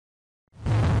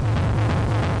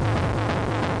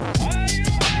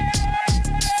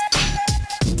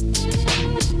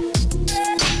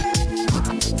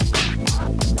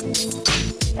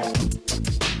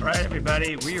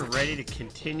Okay, we are ready to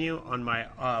continue on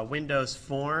my Windows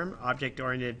Form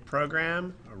object-oriented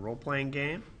program, a role-playing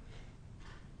game.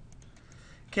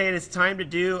 Okay, it is time to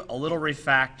do a little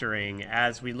refactoring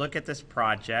as we look at this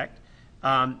project.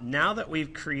 Now that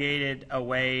we've created a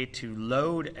way to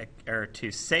load or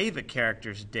to save a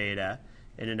character's data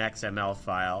in an XML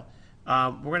file,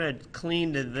 we're going to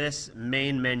clean this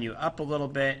main menu up a little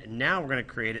bit. And now we're going to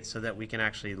create it so that we can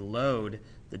actually load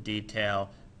the detail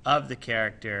of the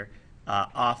character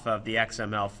off of the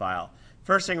XML file.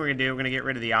 First thing we're going to do, we're going to get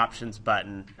rid of the options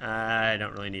button. I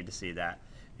don't really need to see that.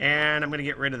 And I'm going to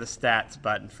get rid of the stats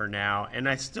button for now. And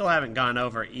I still haven't gone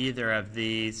over either of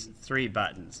these three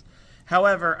buttons.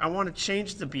 However, I want to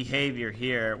change the behavior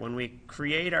here. When we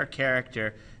create our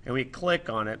character and we click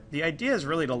on it, the idea is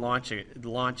really to launch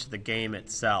the game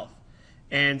itself.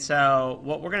 And so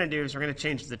what we're going to do is we're going to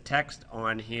change the text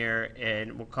on here,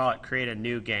 and we'll call it create a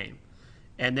new game.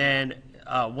 And then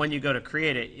when you go to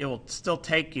create it, it will still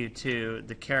take you to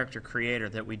the character creator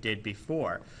that we did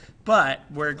before. But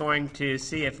we're going to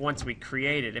see if once we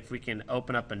create it, if we can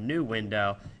open up a new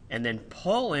window and then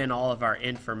pull in all of our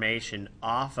information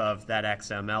off of that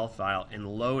XML file and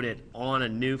load it on a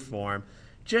new form,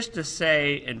 just to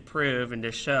say and prove and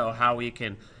to show how we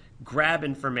can grab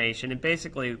information and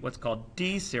basically what's called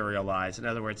deserialize. In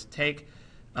other words, take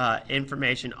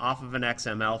information off of an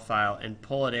XML file and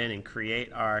pull it in and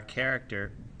create our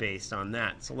character based on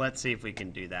that. So let's see if we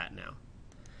can do that now.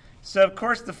 So of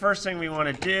course the first thing we want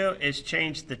to do is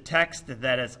change the text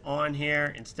that is on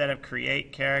here. Instead of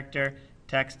create character,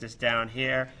 text is down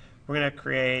here. We're going to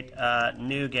create a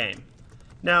new game.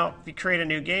 Now if you create a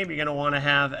new game, you're going to want to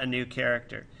have a new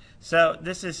character. So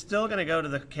this is still going to go to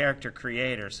the character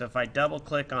creator. So if I double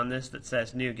click on this that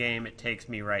says new game, it takes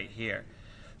me right here.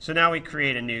 So now we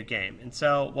create a new game. And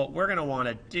so what we're going to want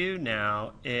to do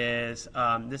now is,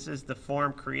 this is the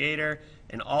form creator,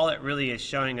 and all it really is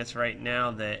showing us right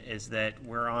now is that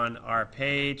we're on our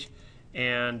page.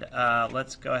 And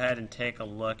let's go ahead and take a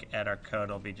look at our code.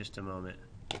 It'll be just a moment.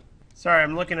 Sorry,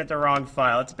 I'm looking at the wrong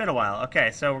file. It's been a while.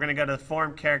 Okay, so we're going to go to the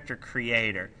form character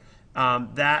creator.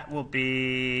 That will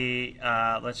be,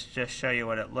 let's just show you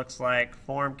what it looks like.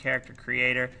 Form character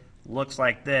creator looks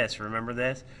like this. Remember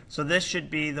this? So this should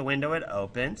be the window it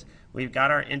opens. We've got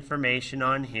our information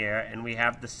on here, and we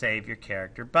have the Save Your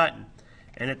Character button.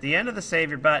 And at the end of the Save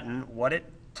Your button, what it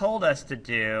told us to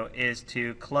do is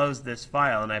to close this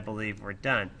file, and I believe we're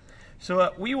done. So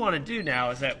what we want to do now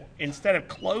is that instead of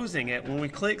closing it, when we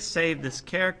click Save This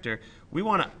Character, we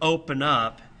want to open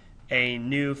up a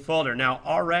new folder. Now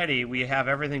already we have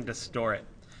everything to store it.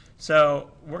 So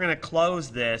we're going to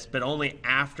close this, but only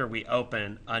after we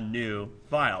open a new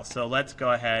file. So let's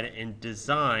go ahead and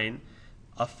design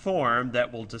a form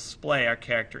that will display our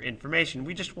character information.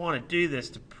 We just want to do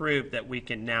this to prove that we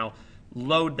can now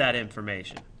load that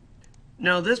information.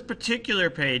 Now this particular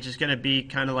page is going to be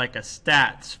kind of like a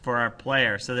stats for our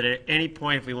player, so that at any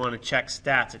point if we want to check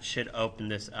stats, it should open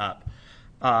this up.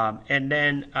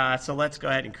 So let's go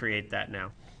ahead and create that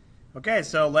now. Okay,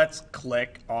 so let's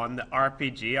click on the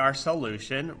RPG, our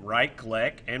solution, right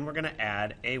click, and we're going to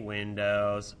add a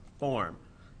Windows form.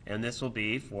 And this will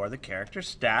be for the character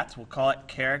stats. We'll call it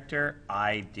character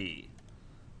ID.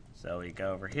 So we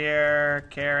go over here,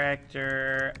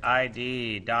 character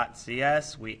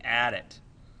ID.cs, we add it.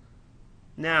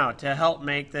 Now, to help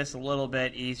make this a little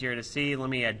bit easier to see, let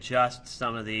me adjust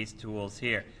some of these tools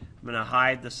here. I'm going to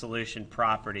hide the solution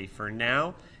property for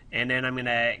now, and then I'm going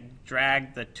to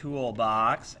drag the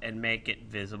toolbox and make it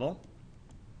visible.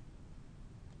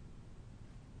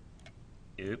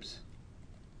 Oops.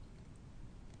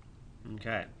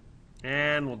 Okay.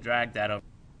 And we'll drag that over.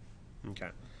 Okay.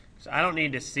 So I don't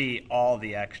need to see all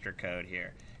the extra code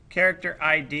here. Character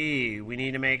ID, we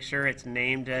need to make sure it's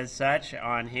named as such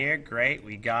on here. Great,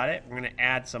 we got it. We're going to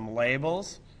add some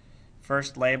labels.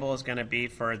 First label is going to be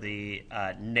for the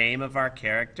name of our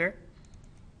character.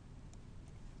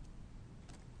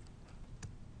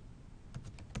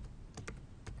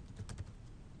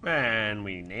 And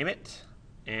we name it.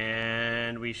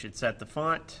 And we should set the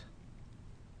font.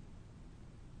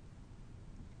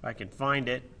 If I can find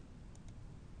it.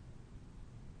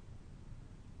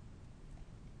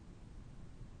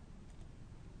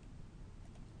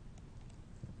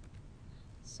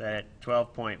 Set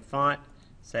 12-point font.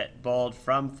 Set bold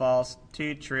from false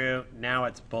to true. Now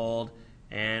it's bold.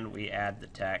 And we add the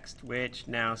text, which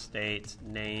now states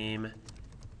name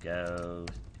goes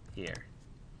here.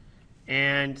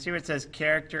 And see what it says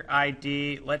character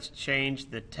ID. Let's change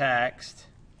the text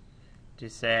to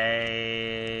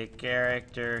say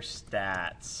character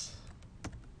stats.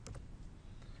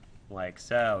 Like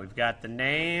so. We've got the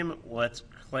name. Let's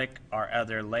click our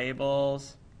other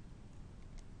labels.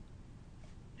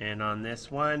 And on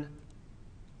this one,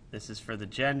 this is for the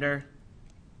gender.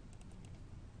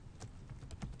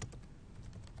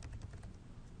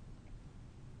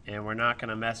 And we're not going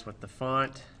to mess with the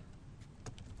font.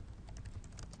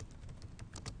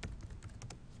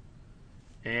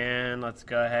 And let's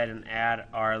go ahead and add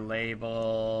our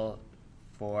label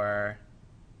for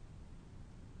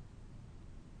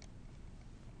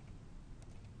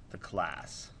the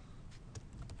class.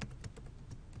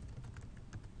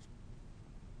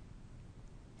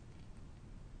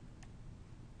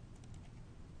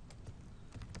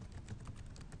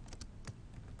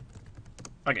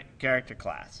 Okay, character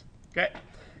class. Okay.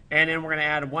 And then we're going to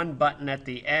add one button at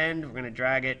the end. We're going to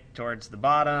drag it towards the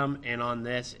bottom. And on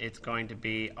this, it's going to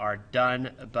be our done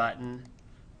button.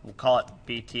 We'll call it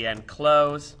btn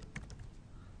close.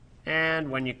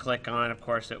 And when you click on it, of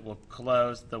course, it will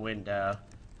close the window.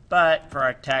 But for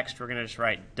our text, we're going to just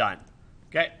write done.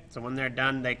 Okay, so when they're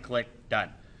done, they click done.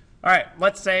 All right,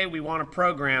 let's say we want to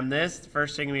program this. The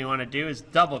first thing we want to do is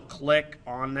double click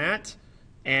on that.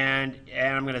 And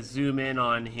I'm going to zoom in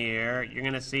on here. You're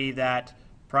going to see that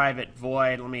private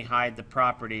void. Let me hide the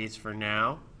properties for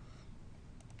now.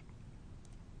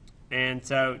 And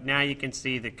so now you can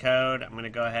see the code. I'm going to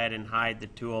go ahead and hide the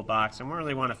toolbox. And we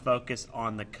really want to focus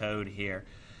on the code here.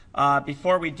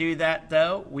 Before we do that,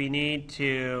 though, we need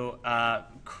to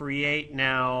create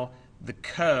now the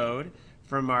code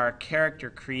from our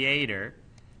character creator.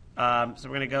 So we're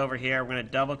going to go over here. We're going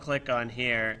to double click on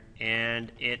here.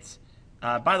 And it's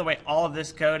by the way, all of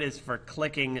this code is for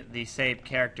clicking the Save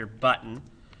Character button.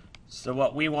 So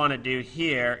what we want to do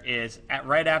here is,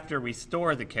 right after we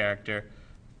store the character,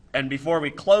 and before we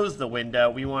close the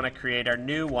window, we want to create our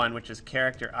new one, which is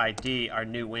character ID, our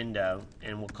new window.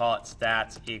 And we'll call it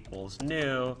stats equals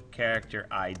new character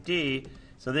ID.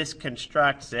 So this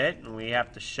constructs it, and we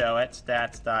have to show it,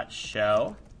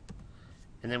 stats.show.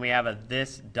 And then we have a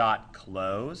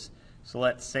this.close. So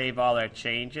let's save all our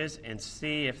changes and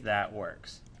see if that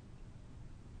works.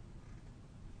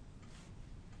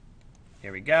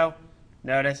 Here we go.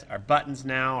 Notice our buttons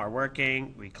now are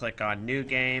working. We click on New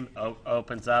Game,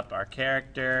 opens up our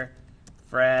character.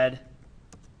 Fred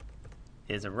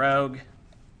is a rogue.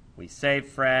 We save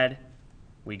Fred.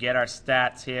 We get our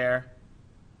stats here.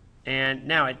 And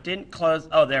now it didn't close.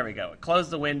 Oh, there we go. It closed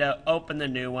the window, open the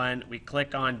new one. We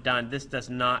click on Done. This does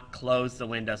not close the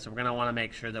window, so we're going to want to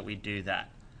make sure that we do that.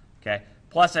 Okay.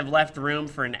 Plus, I've left room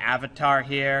for an avatar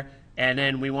here, and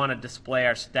then we want to display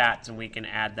our stats, and we can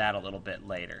add that a little bit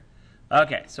later.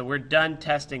 Okay, so we're done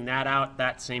testing that out.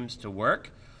 That seems to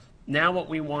work. Now what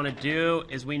we want to do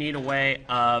is we need a way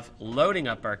of loading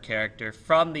up our character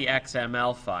from the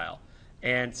XML file.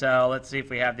 And so let's see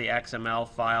if we have the XML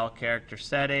file, character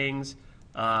settings.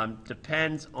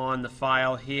 Depends on the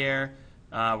file here.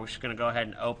 We're just going to go ahead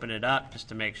and open it up just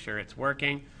to make sure it's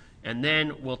working. And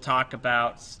then we'll talk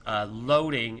about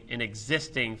loading an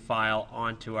existing file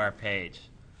onto our page.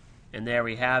 And there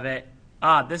we have it.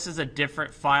 This is a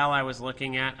different file I was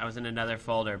looking at. I was in another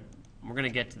folder. We're going to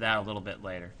get to that a little bit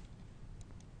later.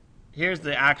 Here's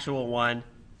the actual one.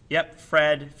 Yep,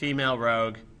 Fred, female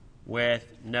rogue,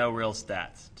 with no real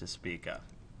stats to speak of.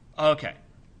 Okay,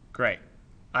 great.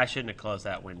 I shouldn't have closed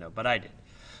that window, but I did.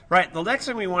 Right, the next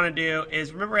thing we want to do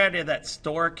is, remember I did that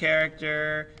store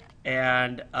character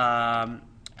and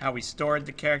how we stored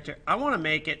the character? I want to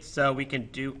make it so we can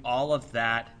do all of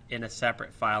that in a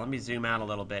separate file. Let me zoom out a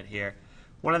little bit here.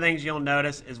 One of the things you'll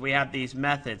notice is we have these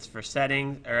methods for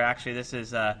settings, or actually this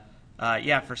is,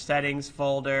 for settings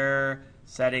folder,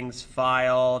 settings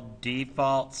file,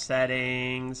 default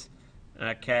settings.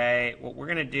 Okay, what we're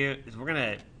going to do is we're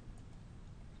going to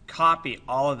copy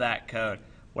all of that code.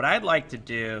 What I'd like to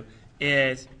do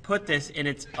is put this in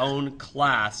its own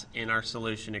class in our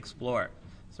Solution Explorer.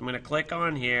 So I'm going to click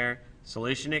on here,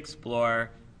 Solution Explorer.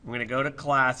 I'm going to go to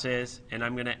Classes, and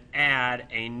I'm going to add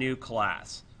a new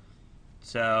class.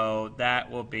 So that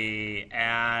will be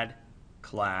Add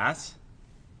Class.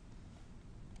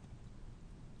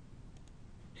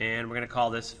 And we're going to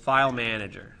call this File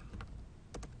Manager.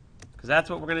 Because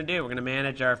that's what we're going to do. We're going to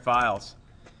manage our files.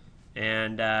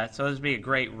 And so this would be a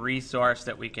great resource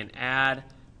that we can add.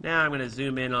 Now I'm going to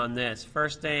zoom in on this.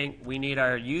 First thing, we need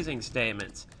our using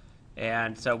statements.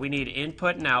 And so we need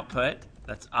input and output.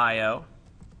 That's IO.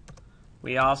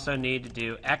 We also need to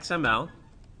do XML.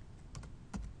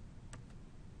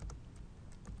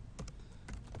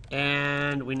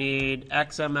 And we need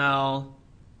XML.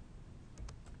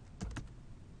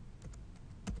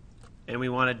 And we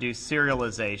want to do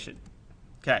serialization.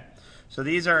 Okay, so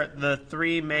these are the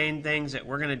three main things that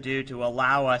we're going to do to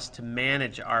allow us to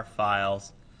manage our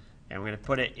files and we're going to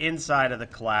put it inside of the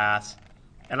class,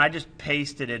 and I just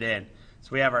pasted it in. So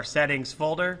we have our settings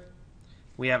folder,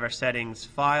 we have our settings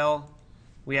file,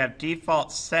 we have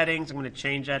default settings. I'm going to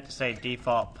change that to say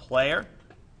default player.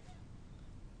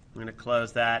 I'm going to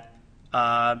close that.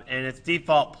 And it's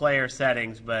default player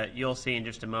settings, but you'll see in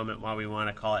just a moment why we want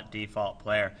to call it default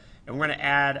player. And we're going to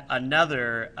add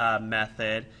another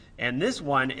method, and this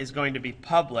one is going to be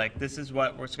public. This is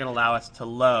what's going to allow us to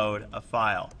load a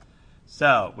file.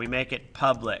 So we make it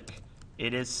public.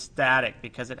 It is static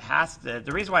because it has to.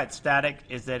 The reason why it's static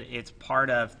is that it's part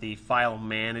of the file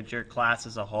manager class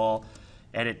as a whole,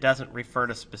 and it doesn't refer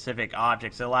to specific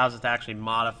objects. It allows us to actually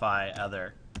modify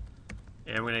other.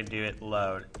 And we're going to do it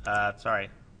load. Sorry.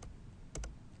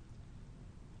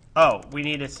 Oh, we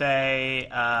need to say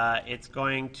it's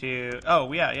going to,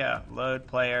 oh, yeah, load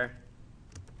player.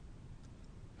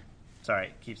 Sorry,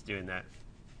 it keeps doing that.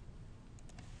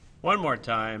 One more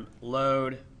time,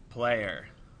 load player.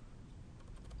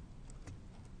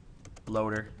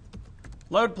 Loader.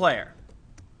 Load player.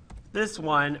 This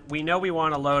one, we know we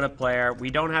want to load a player. We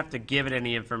don't have to give it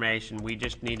any information. We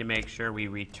just need to make sure we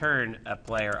return a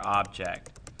player object.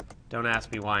 Don't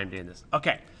ask me why I'm doing this.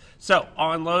 Okay, so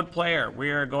on load player,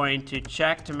 we are going to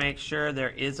check to make sure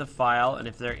there is a file, and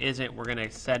if there isn't, we're going to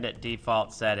send it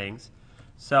default settings.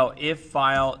 So if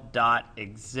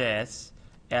file.exists,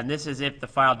 and this is if the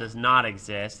file does not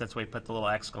exist, that's why we put the little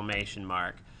exclamation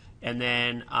mark. And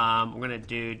then we're going to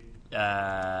do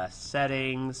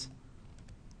settings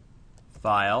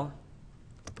file,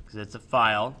 because it's a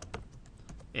file,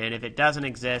 and if it doesn't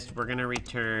exist, we're going to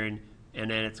return, and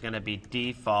then it's going to be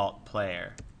default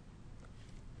player.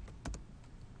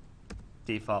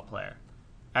 Default player.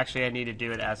 Actually, I need to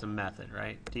do it as a method,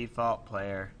 right? Default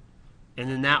player, and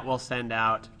then that will send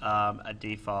out a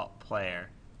default player.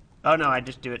 Oh no, I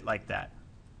just do it like that.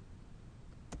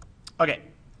 Okay,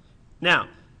 now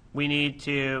we need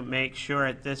to make sure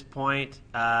at this point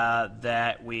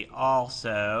that we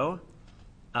also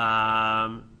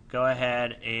go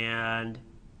ahead, and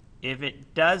if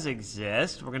it does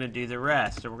exist, we're going to do the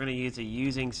rest. So we're going to use a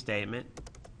using statement.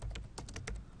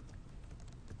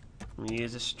 We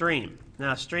use a stream.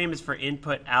 Now, stream is for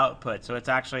input-output, so it's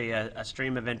actually a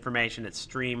stream of information that's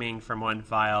streaming from one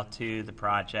file to the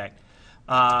project.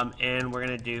 And we're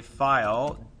going to do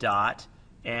file dot,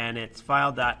 and it's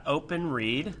file dot open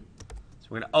read. So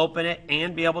we're going to open it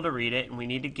and be able to read it, and we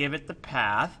need to give it the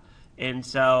path. And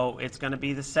so it's going to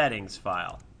be the settings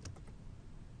file.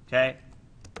 Okay?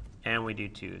 And we do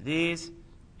two of these.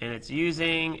 And it's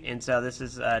using, and so this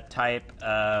is a type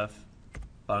of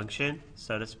function,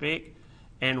 so to speak.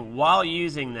 And while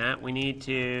using that, we need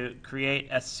to create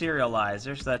a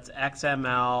serializer. So that's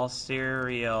XML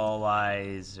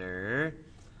serializer.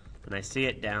 And I see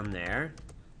it down there.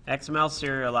 XML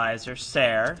serializer,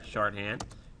 ser, shorthand,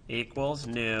 equals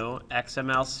new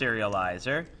XML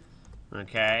serializer.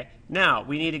 Okay, now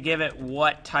we need to give it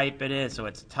what type it is. So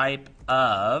it's type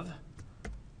of,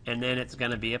 and then it's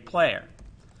going to be a player.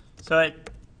 So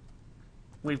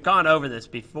we've gone over this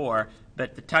before,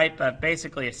 but the type of,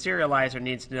 basically a serializer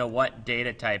needs to know what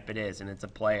data type it is, and it's a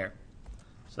player.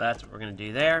 So that's what we're going to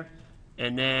do there.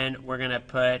 And then we're going to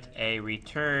put a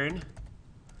return,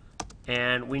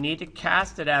 and we need to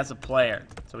cast it as a player.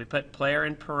 So we put player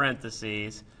in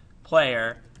parentheses,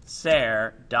 player,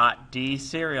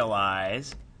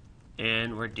 ser.deserialize,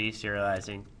 and we're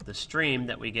deserializing the stream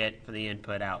that we get for the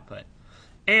input-output.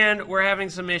 And we're having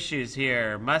some issues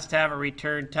here. Must have a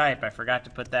return type. I forgot to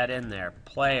put that in there.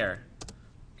 Player.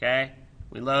 Okay?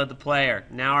 We load the player.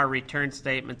 Now our return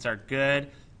statements are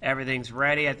good. Everything's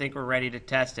ready. I think we're ready to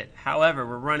test it. However,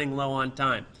 we're running low on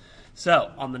time.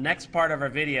 So on the next part of our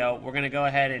video, we're going to go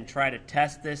ahead and try to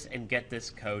test this and get this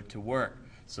code to work.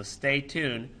 So stay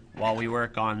tuned while we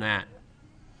work on that.